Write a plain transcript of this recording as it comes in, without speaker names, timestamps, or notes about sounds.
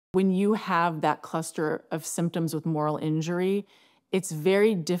When you have that cluster of symptoms with moral injury, it's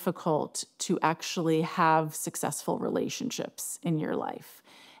very difficult to actually have successful relationships in your life.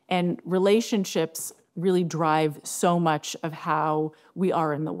 And relationships really drive so much of how we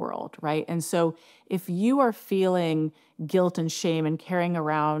are in the world, right? And so if you are feeling guilt and shame and carrying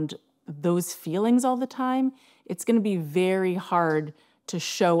around those feelings all the time, it's going to be very hard to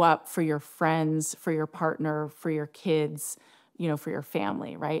show up for your friends, for your partner, for your kids, for your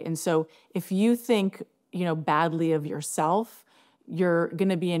family, right? And so if you think, badly of yourself, you're going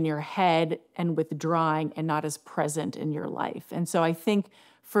to be in your head and withdrawing and not as present in your life. And so I think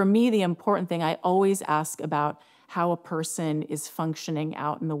for me, the important thing, I always ask about how a person is functioning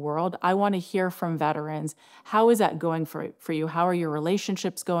out in the world. I want to hear from veterans. How is that going for you? How are your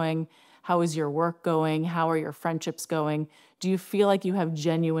relationships going? How is your work going? How are your friendships going? Do you feel like you have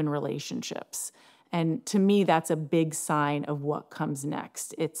genuine relationships? And to me, that's a big sign of what comes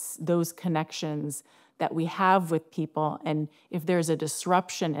next. It's those connections that we have with people. And if there's a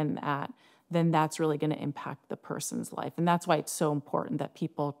disruption in that, then that's really going to impact the person's life. And that's why it's so important that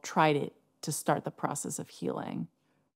people try to start the process of healing.